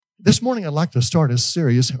This morning, I'd like to start a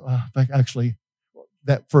series. Actually,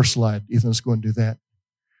 that first slide, Ethan's going to do that.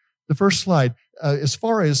 The first slide, as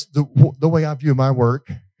far as the way I view my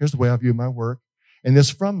work, here's the way I view my work. And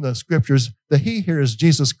it's from the scriptures. The he here is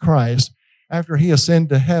Jesus Christ. After he ascended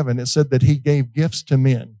to heaven, it said that he gave gifts to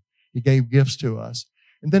men. He gave gifts to us.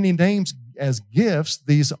 And then he names as gifts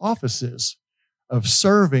these offices of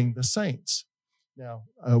serving the saints. Now,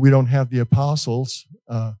 we don't have the apostles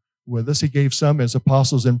with us. He gave some as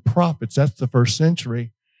apostles and prophets. That's the first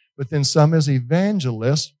century. But then some as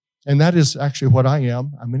evangelists. And that is actually what I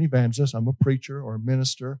am. I'm an evangelist. I'm a preacher or a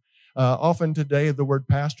minister. Often today, the word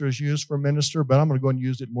pastor is used for minister, but I'm going to go and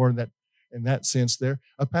use it more in that sense there.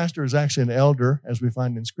 A pastor is actually an elder, as we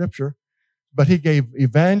find in Scripture. But he gave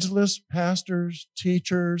evangelists, pastors,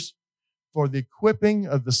 teachers for the equipping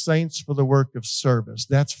of the saints for the work of service.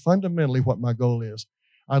 That's fundamentally what my goal is.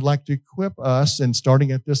 I'd like to equip us, and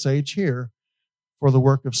starting at this age here, for the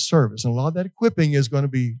work of service. And a lot of that equipping is going to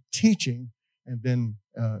be teaching and then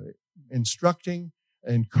instructing,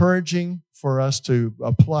 encouraging for us to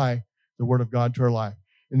apply the Word of God to our life.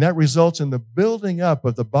 And that results in the building up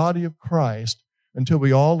of the body of Christ until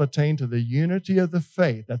we all attain to the unity of the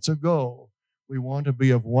faith. That's a goal. We want to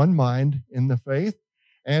be of one mind in the faith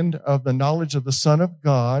and of the knowledge of the Son of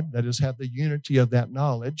God, that is, have the unity of that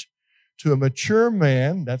knowledge, to a mature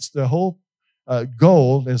man. That's the whole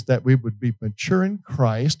goal, is that we would be mature in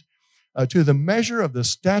Christ, to the measure of the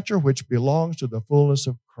stature which belongs to the fullness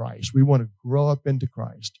of Christ. We want to grow up into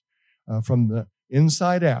Christ. From the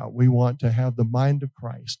inside out, we want to have the mind of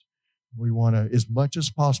Christ. We want to, as much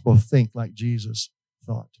as possible, think like Jesus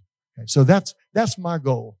thought. Okay, so that's my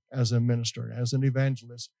goal as a minister, as an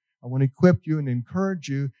evangelist. I want to equip you and encourage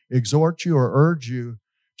you, exhort you, or urge you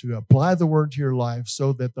to apply the Word to your life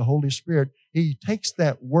so that the Holy Spirit, He takes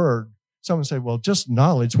that Word. Someone say, well, just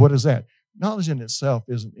knowledge, what is that? Knowledge in itself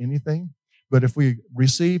isn't anything, but if we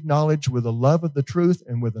receive knowledge with a love of the truth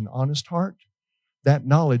and with an honest heart, that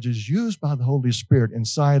knowledge is used by the Holy Spirit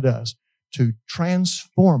inside us to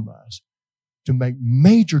transform us, to make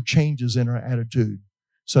major changes in our attitude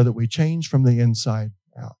so that we change from the inside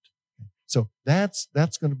out. So that's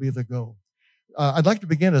going to be the goal. I'd like to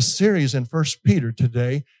begin a series in 1 Peter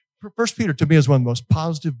today. 1 Peter, to me, is one of the most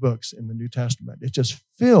positive books in the New Testament. It's just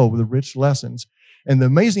filled with rich lessons. And the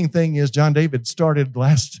amazing thing is, John David started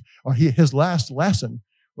his last lesson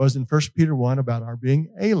was in 1 Peter 1 about our being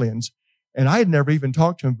aliens. And I had never even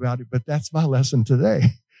talked to him about it, but that's my lesson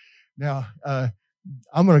today. Now,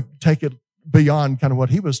 I'm going to take it beyond kind of what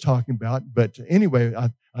he was talking about. But anyway,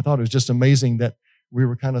 I thought it was just amazing that we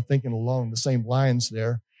were kind of thinking along the same lines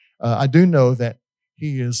there. I do know that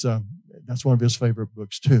he is, that's one of his favorite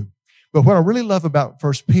books too. But what I really love about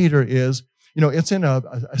 1 Peter is, it's in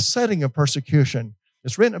a setting of persecution.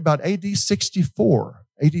 It's written about AD 64.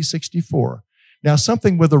 Now,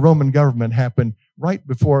 something with the Roman government happened right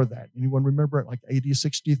before that. Anyone remember it? Like AD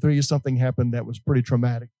 63, something happened that was pretty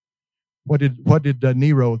traumatic. What did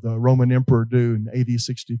Nero, the Roman emperor, do in AD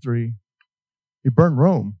 63? He burned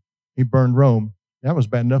Rome. That was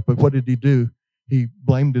bad enough, but what did he do? He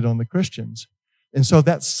blamed it on the Christians. And so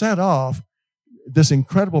that set off this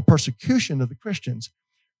incredible persecution of the Christians.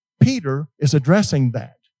 Peter is addressing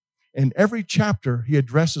that. In every chapter, he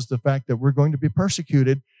addresses the fact that we're going to be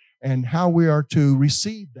persecuted and how we are to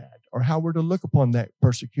receive that or how we're to look upon that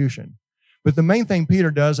persecution. But the main thing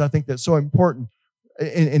Peter does, I think that's so important,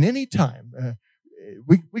 in any time,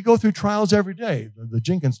 we go through trials every day. The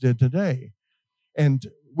Jenkins did today. And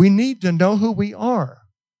we need to know who we are.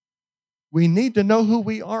 We need to know who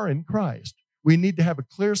we are in Christ. We need to have a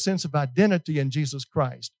clear sense of identity in Jesus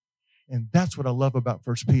Christ. And that's what I love about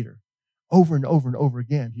 1 Peter. Over and over and over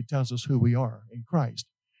again, he tells us who we are in Christ.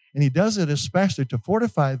 And he does it especially to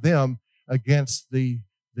fortify them against the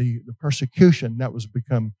persecution that was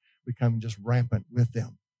becoming just rampant with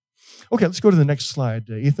them. Okay, let's go to the next slide,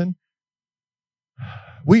 Ethan.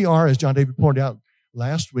 We are, as John David pointed out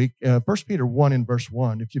last week, 1 Peter 1 in verse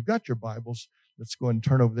 1. If you've got your Bibles, let's go ahead and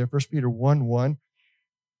turn over there. 1 Peter 1:1.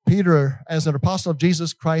 Peter, as an apostle of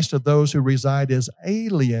Jesus Christ, to those who reside as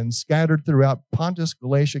aliens scattered throughout Pontus,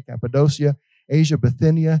 Galatia, Cappadocia, Asia,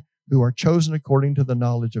 Bithynia, who are chosen according to the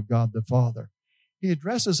knowledge of God the Father. He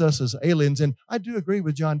addresses us as aliens, and I do agree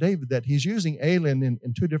with John David that he's using alien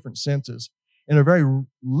in two different senses. In a very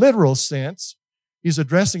literal sense, he's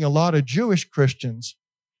addressing a lot of Jewish Christians,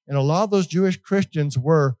 and a lot of those Jewish Christians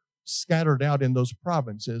were scattered out in those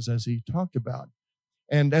provinces, as he talked about.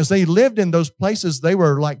 And as they lived in those places, they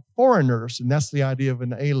were like foreigners, and that's the idea of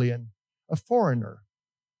an alien, a foreigner.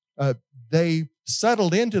 They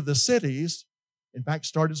settled into the cities, in fact,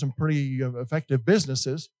 started some pretty effective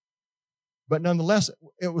businesses, But nonetheless,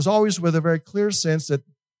 it was always with a very clear sense that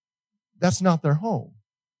that's not their home.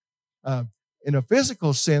 In a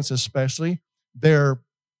physical sense especially, their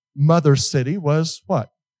mother city was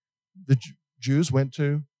what? The Jews went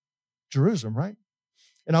to Jerusalem, right?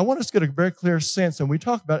 And I want us to get a very clear sense, and we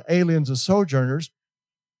talk about aliens and sojourners,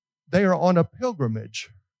 they are on a pilgrimage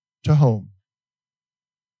to home.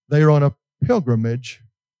 They are on a pilgrimage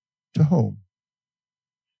to home.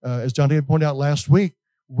 As John had pointed out last week,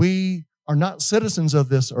 we are not citizens of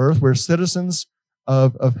this earth. We're citizens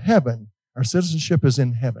of heaven. Our citizenship is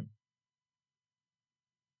in heaven.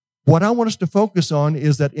 What I want us to focus on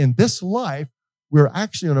is that in this life, we're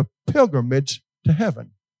actually on a pilgrimage to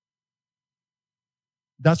heaven.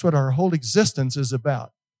 That's what our whole existence is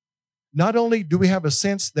about. Not only do we have a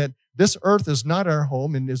sense that this earth is not our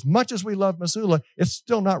home, and as much as we love Missoula, it's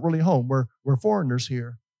still not really home. We're foreigners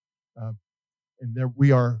here, and there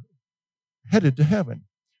we are headed to heaven.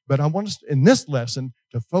 But I want us in this lesson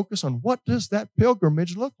to focus on what does that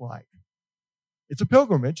pilgrimage look like. It's a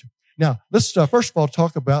pilgrimage. Now, let's first of all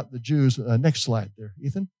talk about the Jews. Next slide there,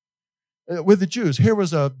 Ethan. With the Jews, here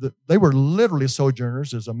was they were literally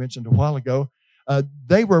sojourners, as I mentioned a while ago.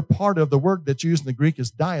 They were part of the word that's used in the Greek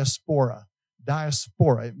is diaspora.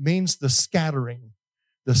 Diaspora. It means the scattering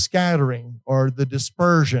or the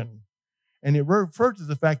dispersion. And it referred to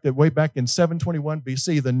the fact that way back in 721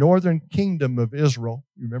 BC, the northern kingdom of Israel,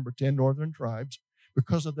 you remember 10 northern tribes,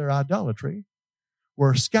 because of their idolatry,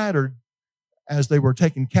 were scattered as they were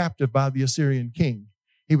taken captive by the Assyrian king.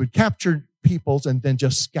 He would capture peoples and then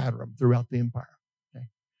just scatter them throughout the empire. Okay?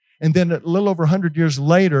 And then a little over 100 years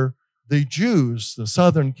later, the Jews, the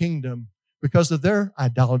southern kingdom, because of their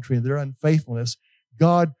idolatry and their unfaithfulness,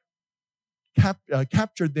 God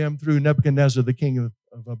captured them through Nebuchadnezzar, the king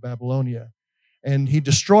of Babylonia. And he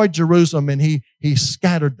destroyed Jerusalem and he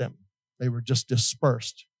scattered them. They were just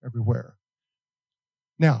dispersed everywhere.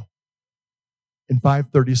 Now, in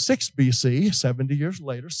 536 BC, 70 years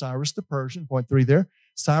later, Cyrus the Persian, point 3 there,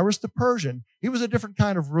 Cyrus the Persian, he was a different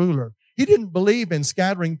kind of ruler. He didn't believe in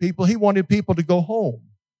scattering people. He wanted people to go home.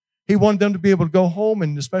 He wanted them to be able to go home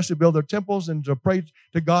and especially build their temples and to pray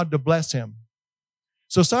to God to bless him.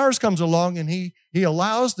 So Cyrus comes along and he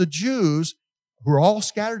allows the Jews, who are all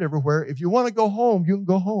scattered everywhere, if you want to go home, you can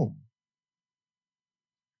go home.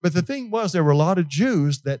 But the thing was, there were a lot of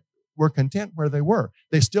Jews that were content where they were.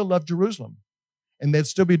 They still loved Jerusalem. And they'd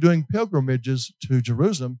still be doing pilgrimages to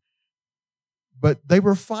Jerusalem. But they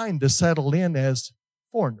were fine to settle in as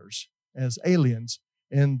foreigners, as aliens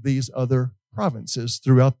in these other provinces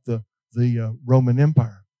throughout the Roman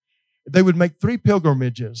Empire. They would make 3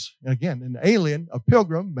 pilgrimages. And again, an alien, a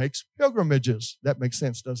pilgrim, makes pilgrimages. That makes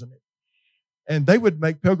sense, doesn't it? And they would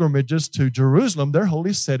make pilgrimages to Jerusalem, their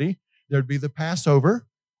holy city. There'd be the Passover.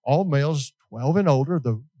 All males 12 and older,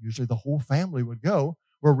 usually the whole family would go,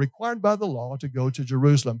 were required by the law to go to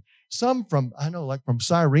Jerusalem. Some from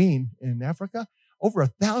Cyrene in Africa, over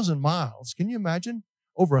 1,000 miles. Can you imagine?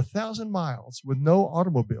 Over 1,000 miles with no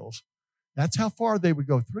automobiles. That's how far they would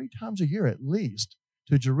go 3 times a year at least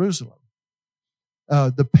to Jerusalem.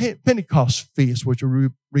 The Pentecost feast, which we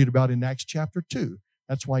read about in Acts chapter 2.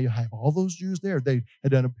 That's why you have all those Jews there. They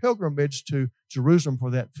had done a pilgrimage to Jerusalem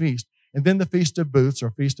for that feast. And then the Feast of Booths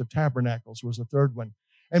or Feast of Tabernacles was the third one.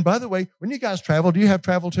 And by the way, when you guys travel, do you have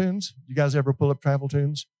travel tunes? Do you guys ever pull up travel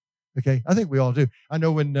tunes? Okay, I think we all do. I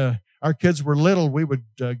know when our kids were little, we would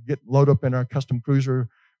load up in our custom cruiser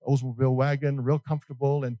Oldsmobile wagon, real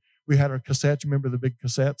comfortable, and we had our cassettes. Remember the big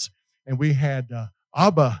cassettes? And we had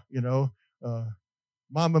ABBA,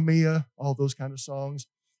 Mamma Mia, all those kind of songs.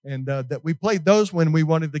 And that we played those when we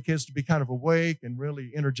wanted the kids to be kind of awake and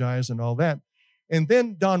really energized and all that. And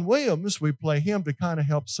then Don Williams, we play him to kind of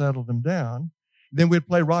help settle them down. Then we'd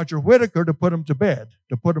play Roger Whittaker to put them to bed,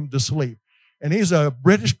 to put them to sleep. And he's a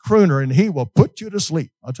British crooner, and he will put you to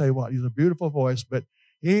sleep. I'll tell you what, he's a beautiful voice, but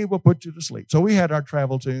he will put you to sleep. So we had our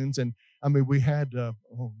travel tunes, and we had,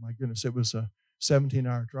 oh my goodness, it was a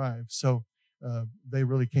 17-hour drive. So they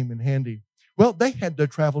really came in handy. Well, they had their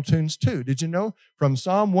travel tunes too. Did you know? From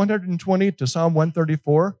Psalm 120 to Psalm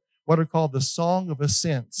 134, what are called the Song of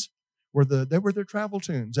Ascents, they were their travel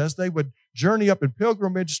tunes. As they would journey up in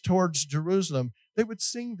pilgrimage towards Jerusalem, they would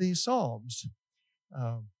sing these psalms.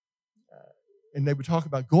 And they would talk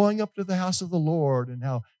about going up to the house of the Lord and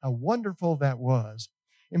how wonderful that was.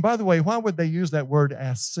 And by the way, why would they use that word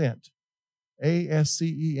ascent?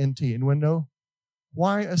 A-S-C-E-N-T. Anyone know?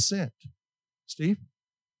 Why ascent? Steve?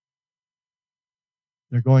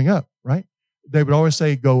 They're going up, right? They would always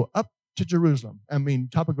say, go up to Jerusalem.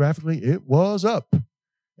 Topographically, it was up.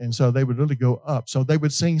 And so they would really go up. So they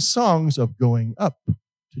would sing songs of going up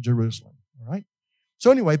to Jerusalem, all right? So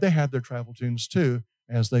anyway, they had their travel tunes too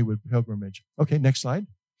as they would pilgrimage. Okay, next slide.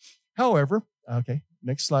 However, okay,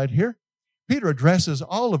 next slide here. Peter addresses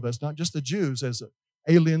all of us, not just the Jews, as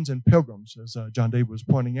aliens and pilgrims, as John David was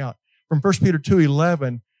pointing out. From 1 Peter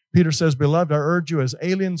 2:11, Peter says, "Beloved, I urge you as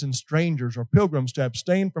aliens and strangers or pilgrims to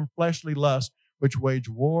abstain from fleshly lusts which wage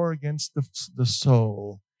war against the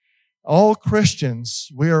soul." All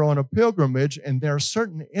Christians, we are on a pilgrimage, and there are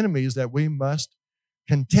certain enemies that we must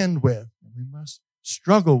contend with, we must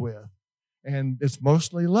struggle with. And it's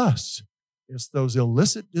mostly lust. It's those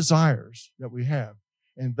illicit desires that we have.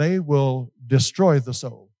 And they will destroy the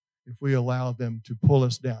soul if we allow them to pull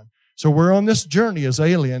us down. So we're on this journey as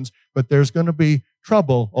aliens, but there's going to be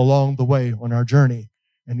trouble along the way on our journey.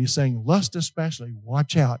 And he's saying, lust especially,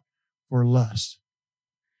 watch out for lust.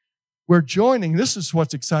 We're joining, this is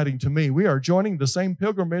what's exciting to me, we are joining the same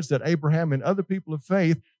pilgrimage that Abraham and other people of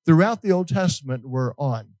faith throughout the Old Testament were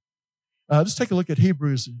on. Let's take a look at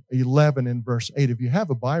Hebrews 11 in verse 8. If you have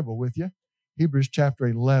a Bible with you, Hebrews chapter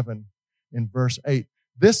 11 in verse 8.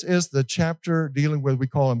 This is the chapter dealing with, we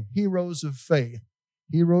call them heroes of faith.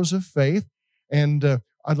 Heroes of faith. And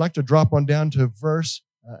I'd like to drop on down to verse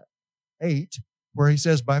 8, where he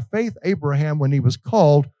says, "By faith Abraham, when he was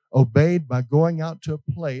called, obeyed by going out to a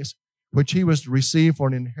place which he was to receive for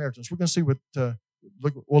an inheritance." We're going to see we'll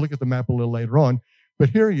look at the map a little later on.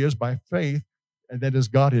 But here he is by faith, and that is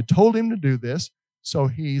God had told him to do this. So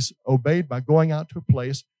he's obeyed by going out to a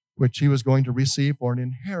place which he was going to receive for an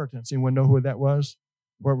inheritance. Anyone know who that was?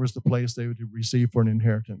 Where was the place they would receive for an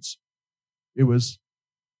inheritance? It was,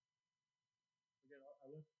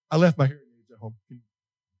 I left my hearing aids at home.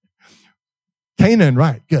 Canaan,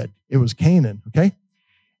 right, good. It was Canaan, okay?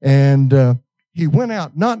 And he went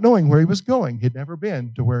out not knowing where he was going. He'd never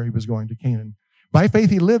been to where he was going, to Canaan. By faith,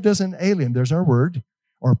 he lived as an alien, there's our word,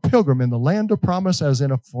 or pilgrim in the land of promise as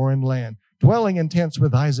in a foreign land, dwelling in tents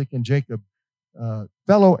with Isaac and Jacob,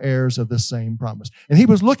 fellow heirs of the same promise. And he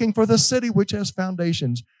was looking for the city which has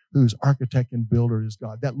foundations, whose architect and builder is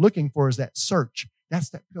God. That looking for is that search. That's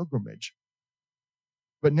that pilgrimage.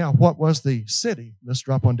 But now, what was the city? Let's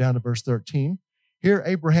drop on down to verse 13. Here,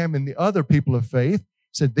 Abraham and the other people of faith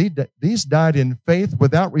said, "These died in faith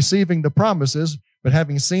without receiving the promises, but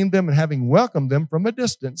having seen them and having welcomed them from a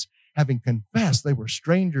distance, having confessed they were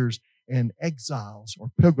strangers and exiles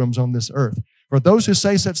or pilgrims on this earth. For those who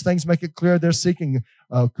say such things make it clear they're seeking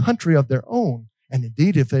a country of their own. And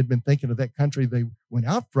indeed, if they'd been thinking of that country they went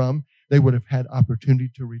out from, they would have had opportunity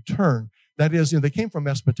to return." That is, they came from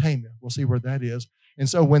Mesopotamia. We'll see where that is. And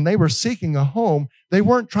so when they were seeking a home, they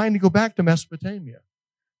weren't trying to go back to Mesopotamia.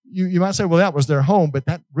 You might say, well, that was their home, but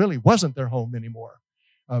that really wasn't their home anymore.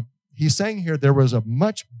 He's saying here there was a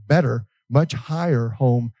much better, much higher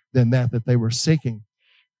home than that they were seeking.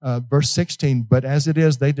 Verse 16, "But as it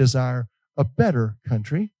is, they desire a better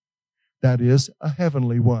country, that is, a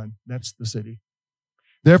heavenly one." That's the city.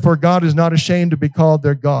 "Therefore, God is not ashamed to be called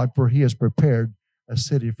their God, for he has prepared a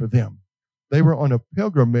city for them." They were on a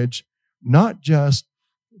pilgrimage, not just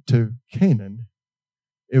to Canaan.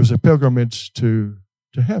 It was a pilgrimage to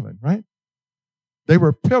heaven, right? They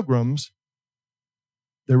were pilgrims.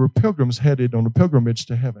 They were pilgrims headed on a pilgrimage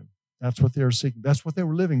to heaven. That's what they were seeking. That's what they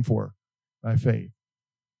were living for by faith.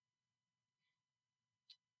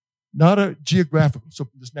 Not a geographical, so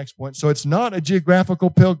this next point. So it's not a geographical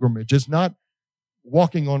pilgrimage. It's not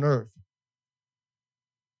walking on earth.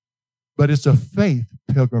 But it's a faith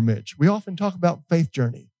pilgrimage. We often talk about faith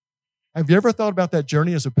journey. Have you ever thought about that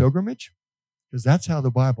journey as a pilgrimage? Because that's how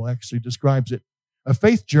the Bible actually describes it. A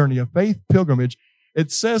faith journey, a faith pilgrimage.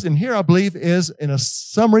 It says in here, I believe, is in a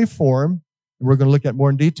summary form, and we're going to look at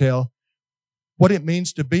more in detail, what it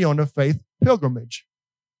means to be on a faith pilgrimage,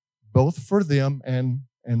 both for them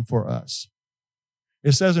and for us.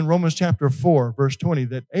 It says in Romans chapter 4, verse 20,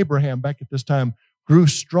 that Abraham, back at this time, grew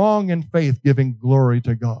strong in faith, giving glory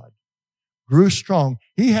to God. Grew strong.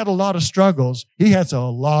 He had a lot of struggles. He has a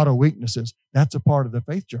lot of weaknesses. That's a part of the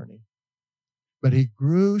faith journey. But he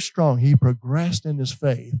grew strong. He progressed in his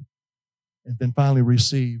faith and then finally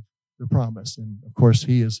received the promise. And of course,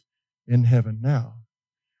 he is in heaven now.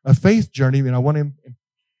 A faith journey, and I want to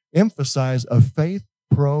emphasize a faith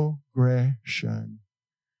progression,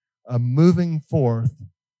 a moving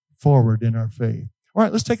forward in our faith. All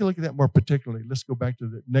right, let's take a look at that more particularly. Let's go back to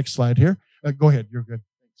the next slide here. Go ahead. You're good.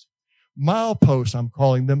 Thanks. Mileposts, I'm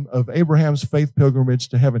calling them, of Abraham's faith pilgrimage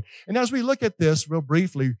to heaven. And as we look at this real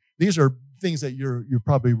briefly, these are things that you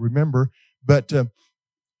probably remember, but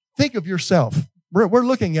think of yourself. We're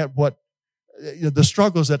looking at what the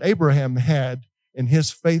struggles that Abraham had in his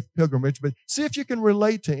faith pilgrimage, but see if you can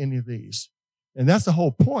relate to any of these. And that's the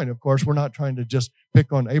whole point, of course. We're not trying to just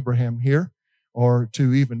pick on Abraham here. or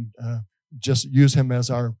to even just use him as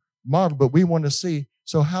our model, but we want to see,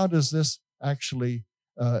 so how does this actually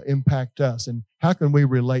impact us, and how can we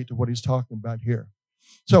relate to what he's talking about here?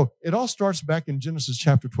 So it all starts back in Genesis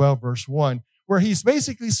chapter 12, verse 1, where he's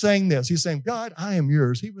basically saying this. He's saying, God, I am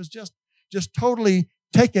yours. He was just totally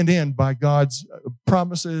taken in by God's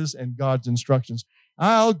promises and God's instructions.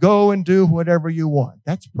 I'll go and do whatever you want.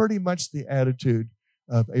 That's pretty much the attitude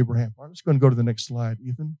of Abraham. I'm just going to go to the next slide,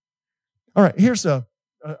 Ethan. All right, here's a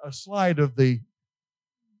slide of the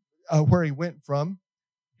where he went from.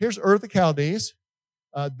 Here's Ur of the Chaldees.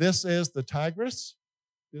 This is the Tigris.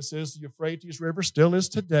 This is the Euphrates River, still is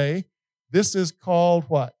today. This is called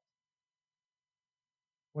what?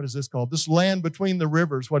 What is this called? This land between the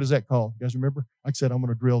rivers, what is that called? You guys remember? Like I said, I'm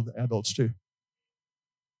going to drill the adults too.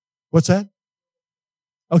 What's that?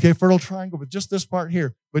 Okay, Fertile Triangle, but just this part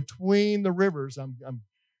here. Between the rivers, I'm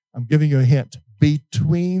giving you a hint.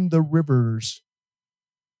 Between the rivers.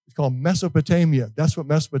 It's called Mesopotamia. That's what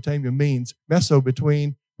Mesopotamia means. Meso,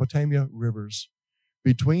 between, Potamia, rivers.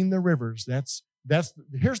 Between the rivers.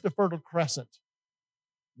 Here's the Fertile Crescent.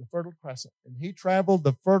 The Fertile Crescent. And he traveled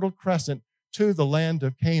the Fertile Crescent to the land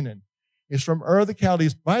of Canaan. It's from Ur of the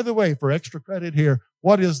Chaldees. By the way, for extra credit here,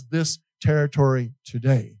 what is this territory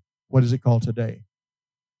today? What is it called today?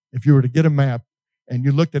 If you were to get a map and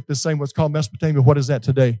you looked at this same, what's called Mesopotamia, what is that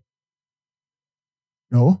today?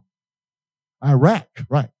 No? Iraq.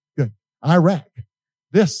 Right. Good. Iraq.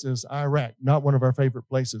 This is Iraq, not one of our favorite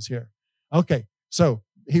places here. Okay. So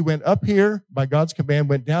he went up here by God's command,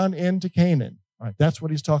 went down into Canaan. All right. That's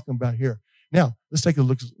what he's talking about here. Now, let's take a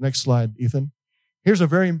look at the next slide, Ethan. Here's a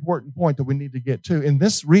very important point that we need to get to. In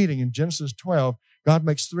this reading in Genesis 12, God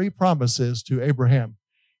makes 3 promises to Abraham.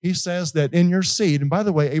 He says that in your seed, and by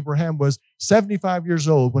the way, Abraham was 75 years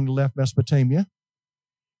old when he left Mesopotamia.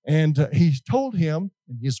 And he told him,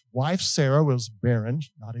 and his wife Sarah was barren,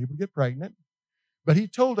 not able to get pregnant. But he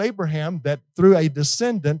told Abraham that through a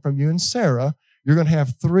descendant from you and Sarah, you're going to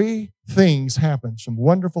have 3 things happen, some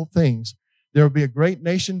wonderful things. There will be a great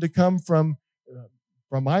nation to come from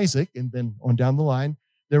Isaac, and then on down the line,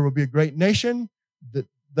 there will be a great nation that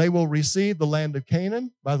they will receive the land of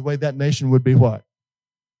Canaan. By the way, that nation would be what?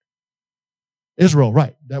 Israel,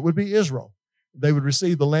 right. That would be Israel. They would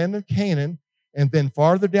receive the land of Canaan, and then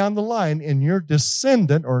farther down the line, in your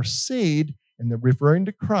descendant or seed, and they're referring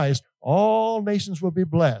to Christ, all nations will be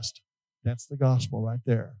blessed. That's the gospel right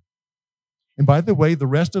there. And by the way, the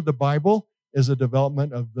rest of the Bible is a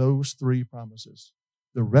development of those 3 promises.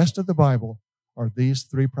 The rest of the Bible are these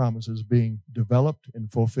 3 promises being developed and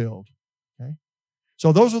fulfilled. Okay?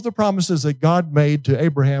 So those are the promises that God made to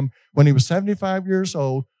Abraham when he was 75 years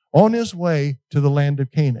old on his way to the land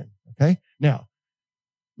of Canaan. Okay? Now,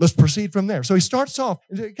 let's proceed from there. So he starts off,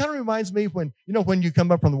 it kind of reminds me when you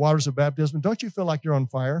come up from the waters of baptism, don't you feel like you're on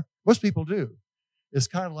fire? Most people do. It's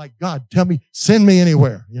kind of like, God, tell me, send me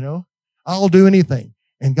anywhere, I'll do anything.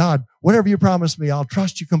 And God, whatever you promise me, I'll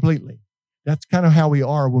trust you completely. That's kind of how we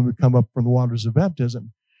are when we come up from the waters of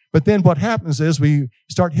baptism. But then what happens is we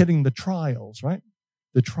start hitting the trials, right?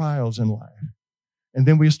 The trials in life. And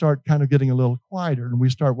then we start kind of getting a little quieter, and we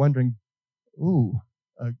start wondering,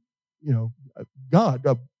 God,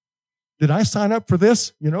 did I sign up for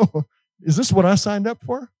this? Is this what I signed up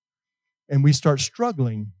for? And we start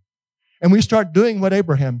struggling. And we start doing what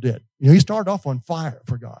Abraham did. He started off on fire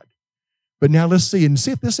for God. But now let's see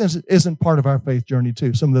if this isn't part of our faith journey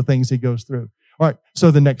too, some of the things he goes through. All right, so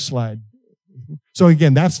the next slide. So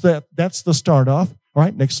again, that's the start off. All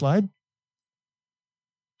right, next slide.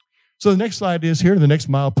 So the next slide is here. The next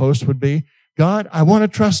milepost would be, God, I want to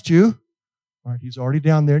trust you. All right, he's already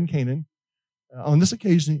down there in Canaan. On this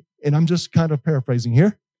occasion, and I'm just kind of paraphrasing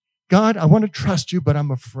here, God, I want to trust you, but I'm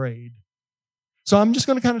afraid. So I'm just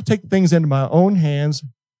going to kind of take things into my own hands,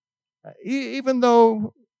 even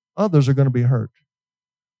though others are going to be hurt.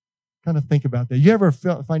 Kind of think about that. You ever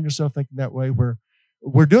find yourself thinking that way, where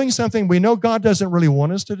we're doing something we know God doesn't really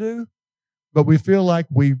want us to do, but we feel like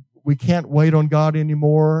we can't wait on God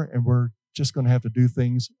anymore, and we're just going to have to do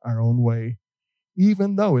things our own way,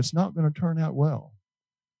 even though it's not going to turn out well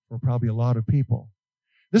for probably a lot of people.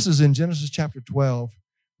 This is in Genesis chapter 12,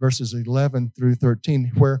 verses 11 through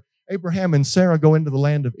 13, where Abraham and Sarah go into the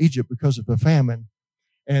land of Egypt because of the famine.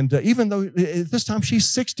 And even though at this time she's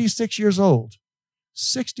 66 years old,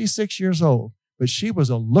 66 years old, but she was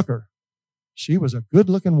a looker. She was a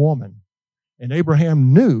good-looking woman. And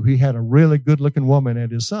Abraham knew he had a really good-looking woman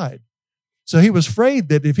at his side. So he was afraid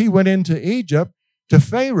that if he went into Egypt to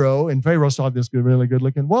Pharaoh, and Pharaoh saw this really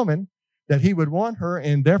good-looking woman, that he would want her,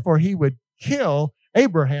 and therefore he would kill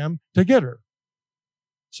Abraham to get her.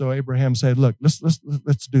 So Abraham said, look,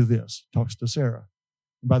 let's do this. Talks to Sarah.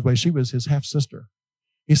 And by the way, she was his half-sister.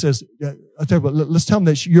 He says, I'll tell you what, let's tell him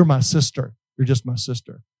that you're my sister. You're just my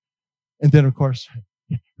sister. And then, of course,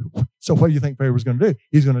 so what do you think Pharaoh was going to do?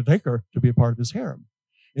 He's going to take her to be a part of his harem.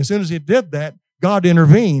 As soon as he did that, God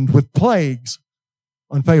intervened with plagues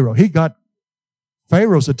on Pharaoh. He got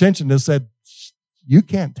Pharaoh's attention and said, you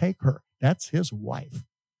can't take her. That's his wife.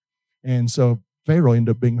 And so Pharaoh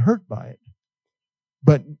ended up being hurt by it.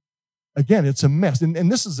 But again, it's a mess.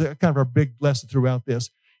 And this is kind of our big lesson throughout this.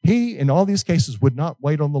 He, in all these cases, would not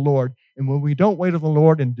wait on the Lord. And when we don't wait on the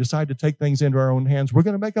Lord and decide to take things into our own hands, we're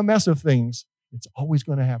going to make a mess of things. It's always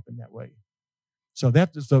going to happen that way. So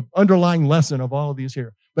that is the underlying lesson of all of these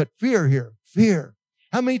here. But fear here, fear.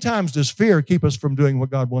 How many times does fear keep us from doing what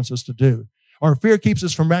God wants us to do? Or fear keeps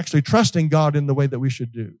us from actually trusting God in the way that we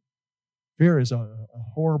should do? Fear is a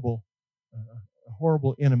horrible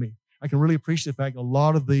enemy. I can really appreciate the fact a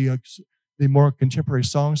lot of the more contemporary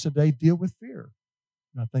songs today deal with fear.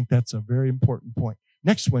 And I think that's a very important point.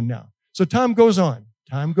 Next one now. So time goes on.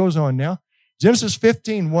 Time goes on now. Genesis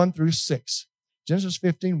 15, 1 through 6. Genesis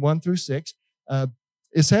 15, 1 through 6.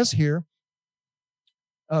 It says here,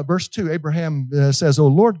 verse 2, Abraham says, O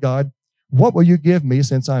Lord God, what will you give me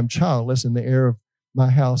since I'm childless and the heir of my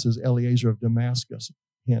house is Eliezer of Damascus?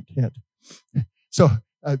 Hint, hint. So,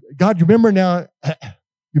 God, you remember now,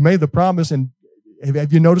 you made the promise, and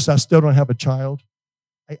have you noticed I still don't have a child?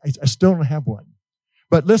 I still don't have one.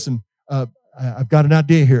 But listen, I've got an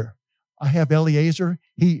idea here. I have Eliezer.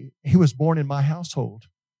 He was born in my household.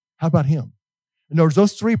 How about him? In other words,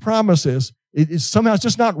 those three promises, it's somehow it's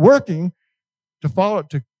just not working to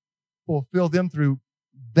fulfill them through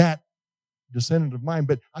that descendant of mine.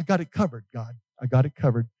 But I got it covered, God. I got it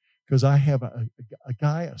covered because I have a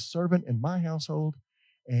guy, a servant in my household,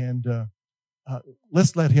 and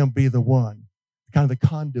let's let him be the one, kind of the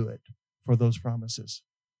conduit for those promises.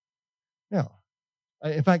 Now,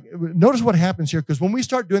 in fact, notice what happens here, because when we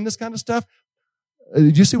start doing this kind of stuff, do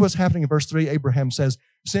you see what's happening in verse 3? Abraham says,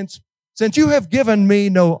 since you have given me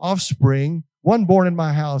no offspring, one born in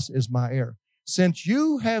my house is my heir. Since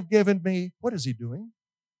you have given me, what is he doing?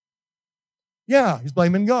 Yeah, he's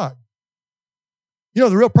blaming God. You know,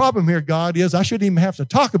 the real problem here, God, is I shouldn't even have to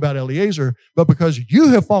talk about Eliezer, but because you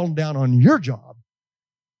have fallen down on your job.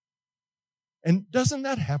 And doesn't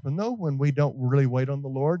that happen, though, when we don't really wait on the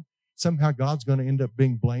Lord? Somehow God's going to end up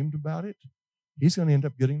being blamed about it. He's going to end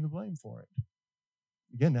up getting the blame for it.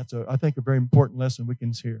 Again, that's, I think, a very important lesson we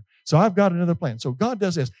can hear. So I've got another plan. So God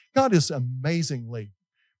does this. God is amazingly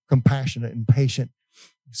compassionate and patient.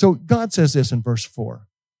 So God says this in verse 4.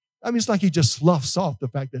 I mean, it's like he just sloughs off the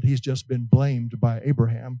fact that he's just been blamed by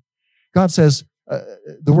Abraham. God says,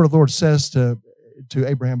 the word of the Lord says to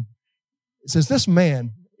Abraham, it says, this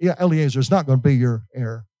man, Eliezer, is not going to be your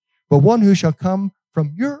heir, but one who shall come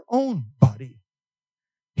from your own body,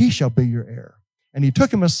 he shall be your heir. And he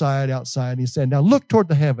took him aside outside, and he said, now look toward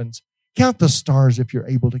the heavens, count the stars if you're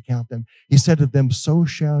able to count them. He said to them, so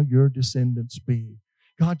shall your descendants be.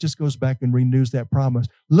 God just goes back and renews that promise.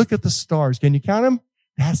 Look at the stars. Can you count them?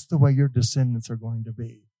 That's the way your descendants are going to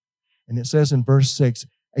be. And it says in verse 6,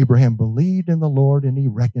 Abraham believed in the Lord, and he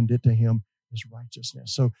reckoned it to him as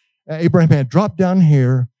righteousness. So Abraham had dropped down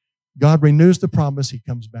here. God renews the promise. He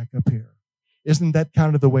comes back up here. Isn't that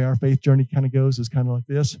kind of the way our faith journey kind of goes? It's kind of like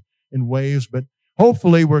this in waves, but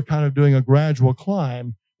hopefully we're kind of doing a gradual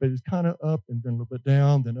climb, but it's kind of up and then a little bit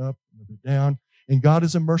down, then up, a little bit down. And God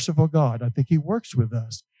is a merciful God. I think he works with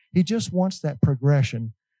us. He just wants that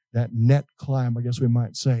progression, that net climb, I guess we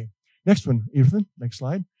might say. Next one, Ethan, next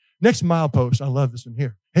slide. Next milepost. I love this one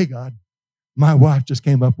here. Hey, God, my wife just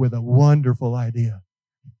came up with a wonderful idea.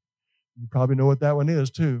 You probably know what that one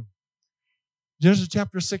is, too. Genesis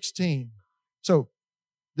chapter 16. So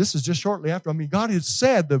this is just shortly after. I mean, God had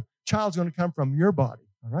said the child's going to come from your body,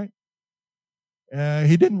 all right?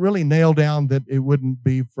 He didn't really nail down that it wouldn't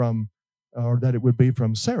be from, or that it would be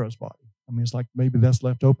from Sarah's body. I mean, it's like maybe that's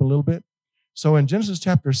left open a little bit. So in Genesis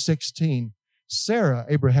chapter 16, Sarah,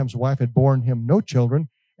 Abraham's wife, had borne him no children,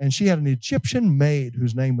 and she had an Egyptian maid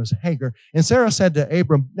whose name was Hagar. And Sarah said to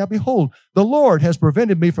Abram, now behold, the Lord has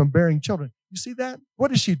prevented me from bearing children. You see that?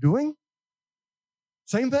 What is she doing?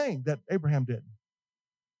 Same thing that Abraham did.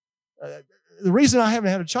 The reason I haven't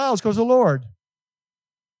had a child is because of the Lord.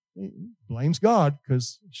 He blames God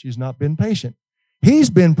because she's not been patient. He's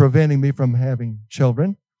been preventing me from having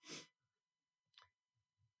children.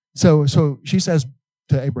 So she says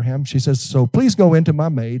to Abraham, she says, so please go into my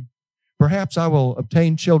maid. Perhaps I will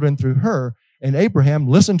obtain children through her. And Abraham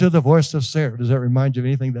listened to the voice of Sarah. Does that remind you of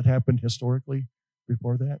anything that happened historically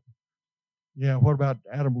before that? Yeah, what about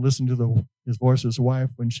Adam listening to his voice of his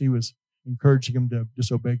wife when she was encouraging him to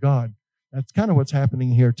disobey God? That's kind of what's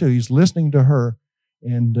happening here, too. He's listening to her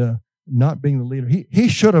and not being the leader. He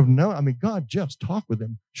should have known. I mean, God just talked with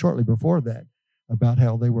him shortly before that about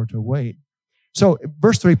how they were to wait. So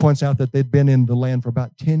verse 3 points out that they'd been in the land for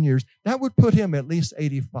about 10 years. That would put him at least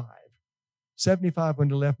 85. 75 when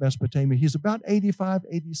he left Mesopotamia. He's about 85,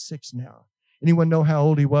 86 now. Anyone know how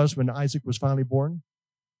old he was when Isaac was finally born?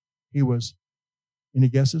 He was, any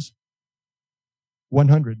guesses?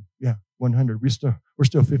 100. Yeah, 100. We're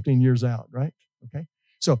still 15 years out, right? Okay.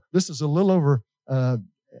 So this is a little over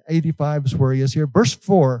 85 is where he is here. Verse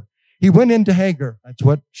 4, he went into Hagar. That's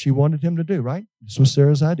what she wanted him to do, right? This was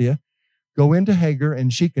Sarah's idea. Go into Hagar,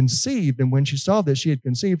 and she conceived. And when she saw that she had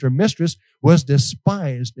conceived, her mistress was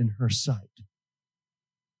despised in her sight.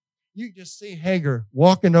 You just see Hagar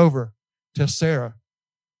walking over to Sarah,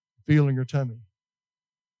 feeling her tummy.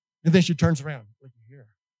 And then she turns around. Look here.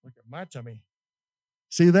 Look at my tummy.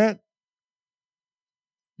 See that?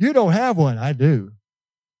 You don't have one. I do.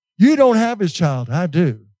 You don't have his child. I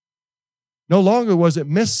do. No longer was it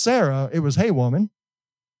Miss Sarah. It was, hey, woman.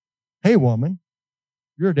 Hey, woman.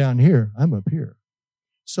 You're down here. I'm up here.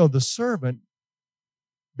 So the servant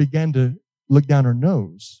began to look down her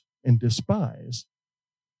nose and despise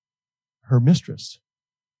her mistress.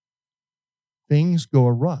 Things go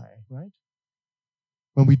awry, right?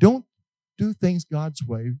 When we don't do things God's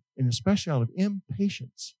way, and especially out of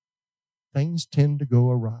impatience, things tend to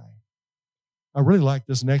go awry. I really like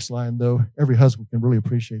this next line, though. Every husband can really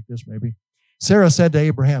appreciate this, maybe. Sarah said to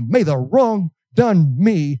Abraham, may the wrong done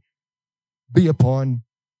me be upon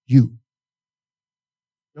you.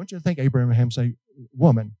 Don't you think Abraham say,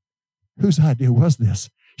 woman, whose idea was this?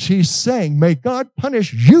 She's saying, may God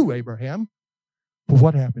punish you, Abraham, for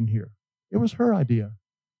what happened here. It was her idea.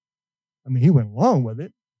 I mean, he went along with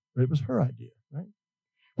it, but it was her idea, right?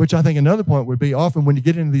 Which I think another point would be often when you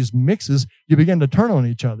get into these mixes, you begin to turn on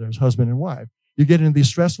each other as husband and wife. You get into these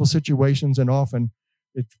stressful situations, and often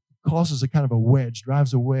it causes a kind of a wedge,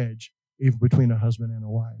 drives a wedge even between a husband and a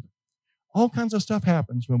wife. All kinds of stuff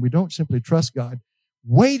happens when we don't simply trust God.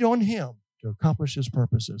 Wait on him to accomplish his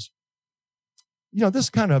purposes. You know, this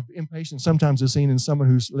kind of impatience sometimes is seen in someone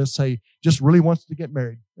who's, let's say, just really wants to get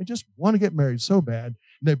married. They just want to get married so bad.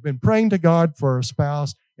 They've been praying to God for a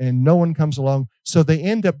spouse, and no one comes along. So they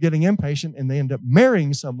end up getting impatient, and they end up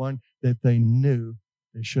marrying someone that they knew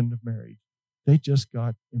they shouldn't have married. They just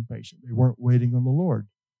got impatient. They weren't waiting on the Lord.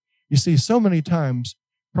 You see, so many times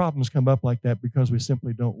problems come up like that because we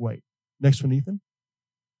simply don't wait. Next one, Ethan.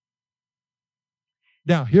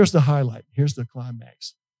 Now, here's the highlight. Here's the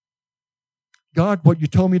climax. God, what you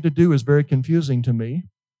told me to do is very confusing to me,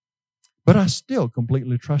 but I still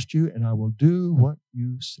completely trust you, and I will do what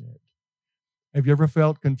you said. Have you ever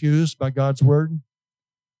felt confused by God's word?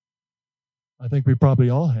 I think we probably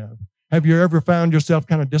all have. Have you ever found yourself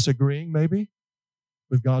kind of disagreeing, maybe,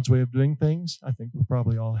 with God's way of doing things? I think we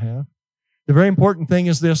probably all have. The very important thing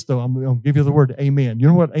is this, though. I'm going to give you the word amen. You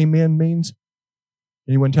know what amen means?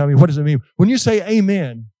 Anyone tell me, what does it mean? When you say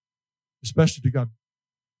amen, especially to God,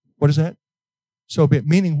 what is that? So be it,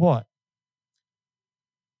 meaning what?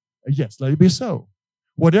 Yes, let it be so.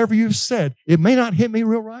 Whatever you've said, it may not hit me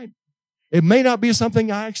real right. It may not be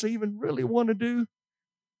something I actually even really want to do,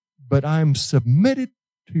 but I'm submitted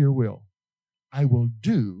to your will. I will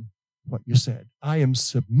do what you said. I am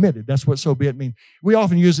submitted. That's what so be it means. We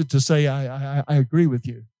often use it to say, I agree with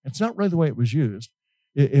you. It's not really the way it was used.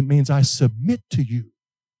 It means I submit to you.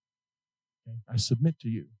 Okay? I submit to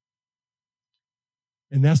you.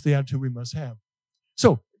 And that's the attitude we must have.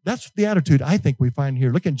 So that's the attitude I think we find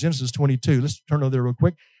here. Look at Genesis 22. Let's turn over there real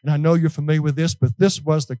quick. And I know you're familiar with this, but this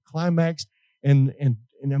was the climax. And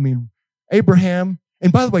I mean, Abraham,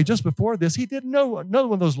 and by the way, just before this, he did know another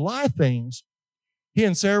one of those lie things. He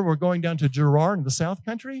and Sarah were going down to Gerar in the south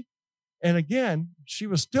country. And again, she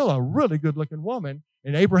was still a really good-looking woman.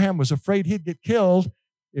 And Abraham was afraid he'd get killed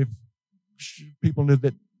if people knew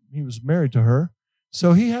that he was married to her.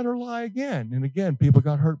 So he had her lie again. And again, people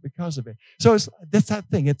got hurt because of it. So that's that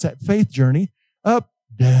thing. It's that faith journey. Up,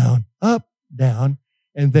 down, up, down.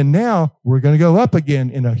 And then now we're going to go up again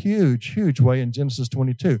in a huge, huge way in Genesis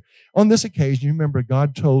 22. On this occasion, you remember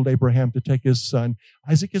God told Abraham to take his son.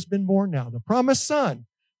 Isaac has been born now, the promised son,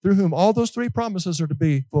 through whom all those three promises are to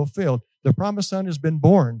be fulfilled. The promised son has been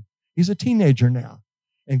born. He's a teenager now.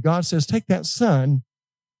 And God says, take that son,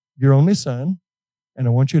 your only son, and I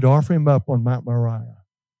want you to offer him up on Mount Moriah.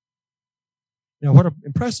 Now, what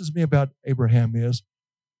impresses me about Abraham is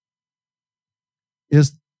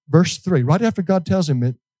verse 3. Right after God tells him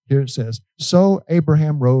it, here it says, so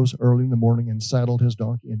Abraham rose early in the morning and saddled his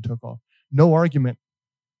donkey and took off. No argument.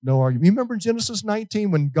 No argument. You remember in Genesis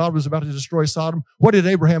 19 when God was about to destroy Sodom? What did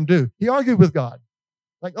Abraham do? He argued with God.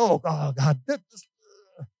 Like, oh, God.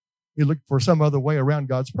 He looked for some other way around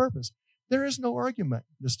God's purpose. There is no argument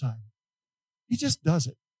this time. He just does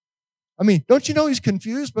it. I mean, don't you know he's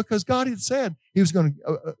confused? Because God had said he was going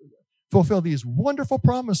to fulfill these wonderful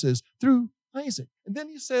promises through Isaac. And then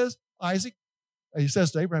he says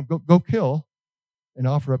to Abraham, go kill and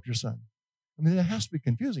offer up your son. I mean, that has to be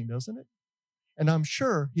confusing, doesn't it? And I'm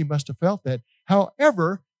sure he must have felt that.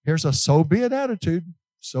 However, here's a so be it attitude.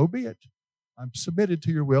 So be it. I'm submitted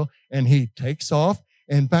to your will. And he takes off.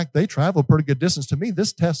 In fact, they travel a pretty good distance. To me,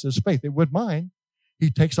 this tests his faith. It would mine. He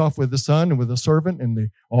takes off with the son and with the servant and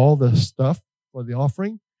all the stuff for the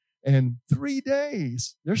offering. And 3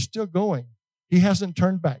 days, they're still going. He hasn't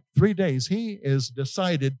turned back. 3 days. He is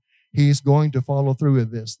decided he's going to follow through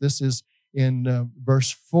with this. This is in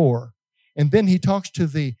verse 4. And then he talks to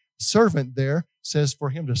the servant there, says for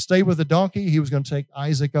him to stay with the donkey. He was going to take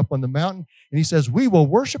Isaac up on the mountain. And he says, we will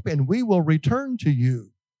worship and we will return to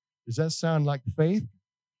you. Does that sound like faith?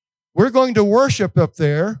 We're going to worship up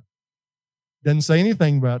there. Doesn't say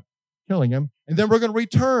anything about killing him. And then we're going to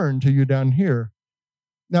return to you down here.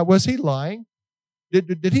 Now, was he lying?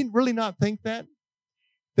 Did he really not think that?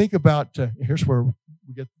 Think about, here's where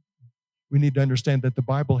we need to understand that the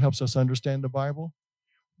Bible helps us understand the Bible.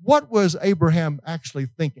 What was Abraham actually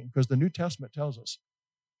thinking? Because the New Testament tells us.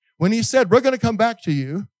 When he said, we're going to come back to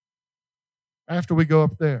you after we go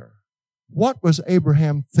up there. What was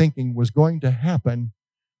Abraham thinking was going to happen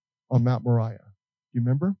on Mount Moriah? Do you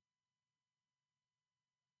remember?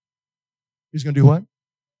 He's going to do what?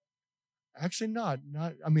 Actually not.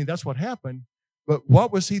 I mean, that's what happened. But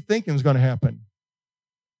what was he thinking was going to happen?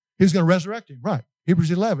 He was going to resurrect him. Right. Hebrews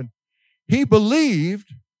 11. He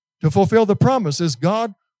believed to fulfill the promises.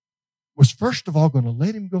 God was first of all going to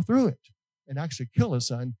let him go through it and actually kill his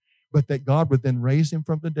son, but that God would then raise him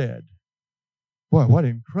from the dead. Boy, what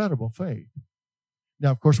incredible faith.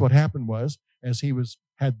 Now, of course, what happened was, as he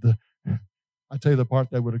I tell you the part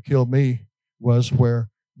that would have killed me was where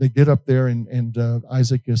they get up there and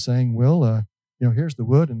Isaac is saying, well, here's the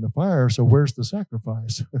wood and the fire, so where's the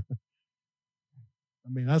sacrifice? I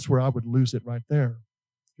mean, that's where I would lose it right there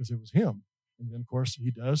because it was him. And then, of course,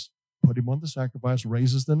 he does put him on the sacrifice,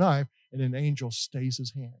 raises the knife, and an angel stays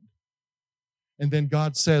his hand. And then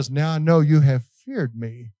God says, now I know you have feared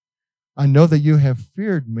me. I know that you have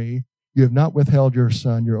feared me. You have not withheld your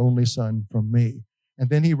son, your only son, from me. And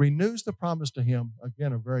then he renews the promise to him.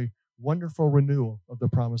 Again, a very wonderful renewal of the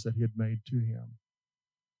promise that he had made to him.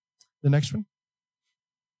 The next one.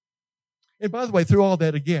 And by the way, through all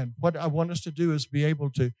that, again, what I want us to do is be able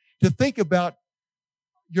to think about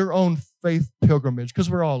your own faith pilgrimage, because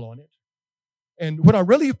we're all on it. And what I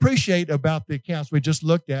really appreciate about the accounts we just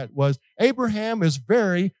looked at was Abraham is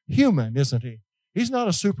very human, isn't he? He's not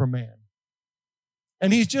a Superman.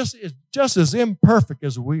 And he's just as imperfect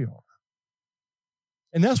as we are.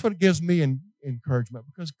 And that's what gives me encouragement,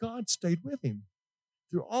 because God stayed with him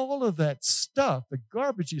through all of that stuff, the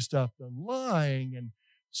garbagey stuff, the lying and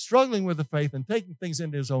struggling with the faith and taking things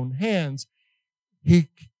into his own hands. He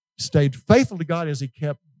stayed faithful to God as he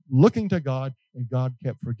kept looking to God, and God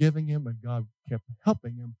kept forgiving him, and God kept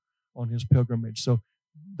helping him on his pilgrimage. So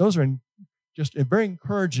those are just very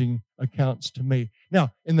encouraging accounts to me.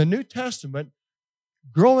 Now, in the New Testament,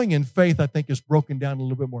 growing in faith, I think, is broken down a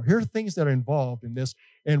little bit more. Here are things that are involved in this,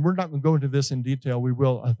 and we're not going to go into this in detail. We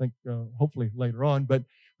will, I think, hopefully later on. But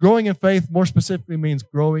growing in faith more specifically means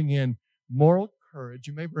growing in moral courage.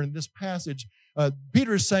 You remember in this passage,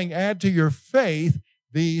 Peter is saying, add to your faith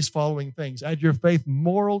these following things. Add your faith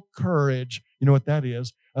moral courage. You know what that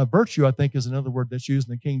is? Virtue, I think, is another word that's used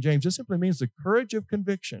in the King James. It simply means the courage of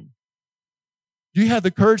conviction. Do you have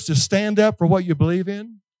the courage to stand up for what you believe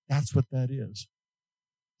in? That's what that is.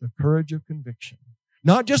 The courage of conviction.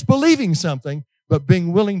 Not just believing something, but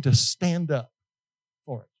being willing to stand up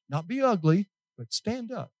for it. Not be ugly, but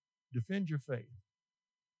stand up. Defend your faith.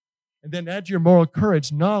 And then add to your moral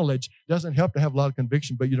courage. Knowledge doesn't help to have a lot of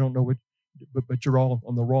conviction, but you don't know what, but you're all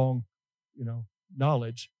on the wrong,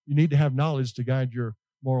 knowledge. You need to have knowledge to guide your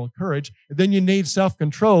moral courage. And then you need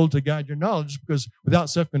self-control to guide your knowledge, because without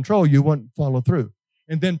self-control, you won't follow through.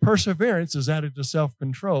 And then perseverance is added to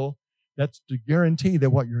self-control. That's to guarantee that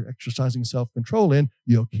what you're exercising self-control in,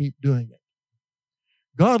 you'll keep doing it.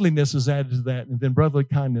 Godliness is added to that, and then brotherly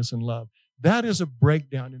kindness and love. That is a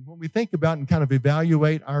breakdown. And when we think about and kind of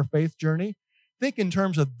evaluate our faith journey, think in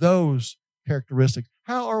terms of those characteristics.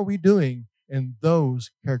 How are we doing in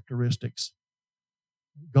those characteristics?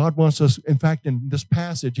 God wants us, in fact, in this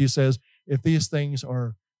passage, he says, if these things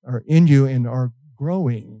are in you and are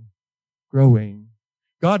growing, growing.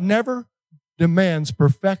 God never demands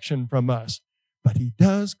perfection from us, but He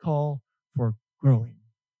does call for growing.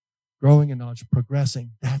 Growing in knowledge,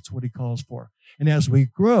 progressing. That's what He calls for. And as we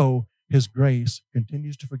grow, His grace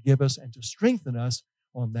continues to forgive us and to strengthen us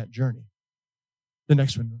on that journey. The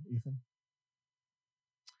next one, Ethan.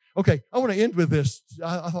 Okay, I want to end with this.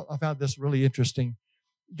 I found this really interesting.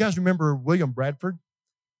 You guys remember William Bradford?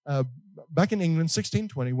 Back in England,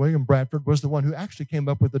 1620, William Bradford was the one who actually came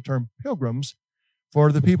up with the term pilgrims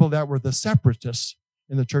for the people that were the separatists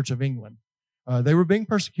in the Church of England. They were being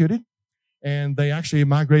persecuted, and they actually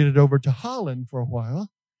migrated over to Holland for a while,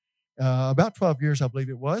 about 12 years, I believe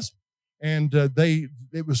it was. And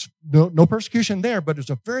it was no persecution there, but it was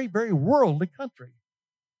a very, very worldly country.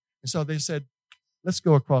 And so they said, let's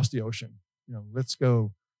go across the ocean. Let's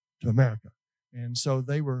go to America. And so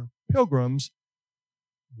they were pilgrims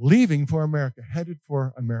leaving for America, headed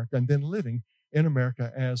for America, and then living in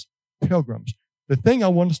America as pilgrims. The thing I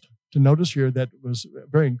want us to notice here that was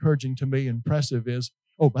very encouraging to me, impressive, is,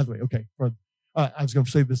 oh, by the way, okay, I was going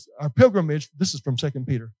to say this, our pilgrimage, this is from 2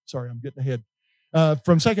 Peter. Sorry, I'm getting ahead.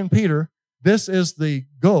 From 2 Peter, this is the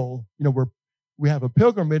goal. We have a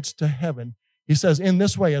pilgrimage to heaven. He says, in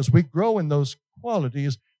this way, as we grow in those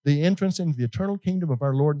qualities, the entrance into the eternal kingdom of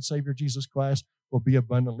our Lord and Savior Jesus Christ will be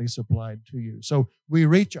abundantly supplied to you. So we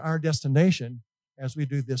reach our destination as we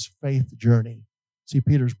do this faith journey. See,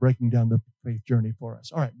 Peter's breaking down the faith journey for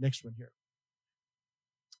us. All right, next one here.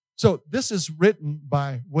 So this is written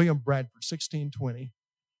by William Bradford, 1620,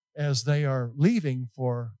 as they are leaving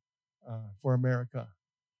for America.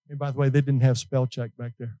 And by the way, they didn't have spell check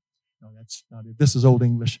back there. No, that's not it. This is Old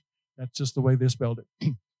English. That's just the way they spelled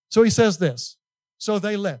it. So he says this. So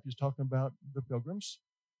they left. He's talking about the pilgrims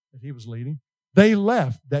that he was leading. They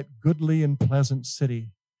left that goodly and pleasant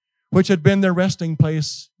city, which had been their resting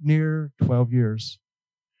place near 12 years.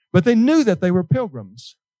 But they knew that they were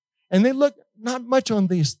pilgrims. And they looked not much on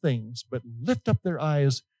these things, but lift up their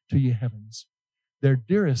eyes to ye heavens, their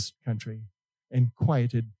dearest country, and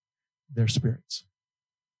quieted their spirits.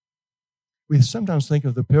 We sometimes think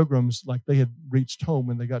of the pilgrims like they had reached home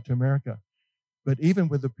when they got to America. But even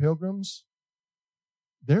with the pilgrims,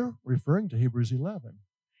 they're referring to Hebrews 11.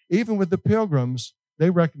 Even with the pilgrims, they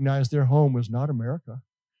recognized their home was not America.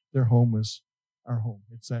 Their home was our home.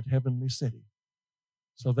 It's that heavenly city.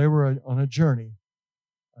 So they were on a journey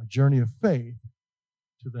of faith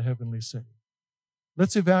to the heavenly city.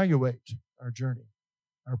 Let's evaluate our journey,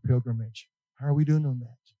 our pilgrimage. How are we doing on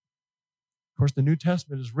that? Of course, the New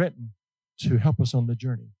Testament is written to help us on the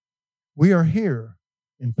journey. We are here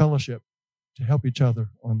in fellowship to help each other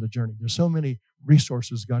on the journey. There's so many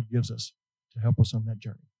resources God gives us to help us on that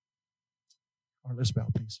journey. All right, let's bow,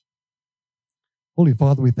 please. Holy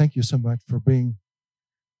Father, we thank you so much for being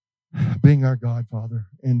our God, Father,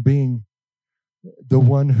 and being the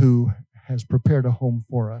one who has prepared a home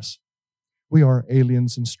for us. We are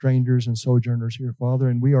aliens and strangers and sojourners here, Father,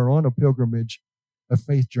 and we are on a pilgrimage, a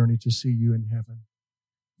faith journey to see you in heaven.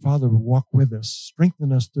 Father, walk with us.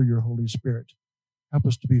 Strengthen us through your Holy Spirit. Help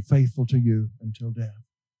us to be faithful to you until death.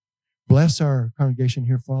 Bless our congregation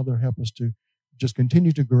here, Father. Help us to just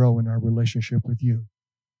continue to grow in our relationship with you.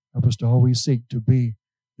 Help us to always seek to be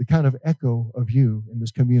the kind of echo of you in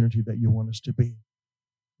this community that you want us to be.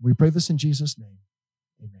 We pray this in Jesus' name.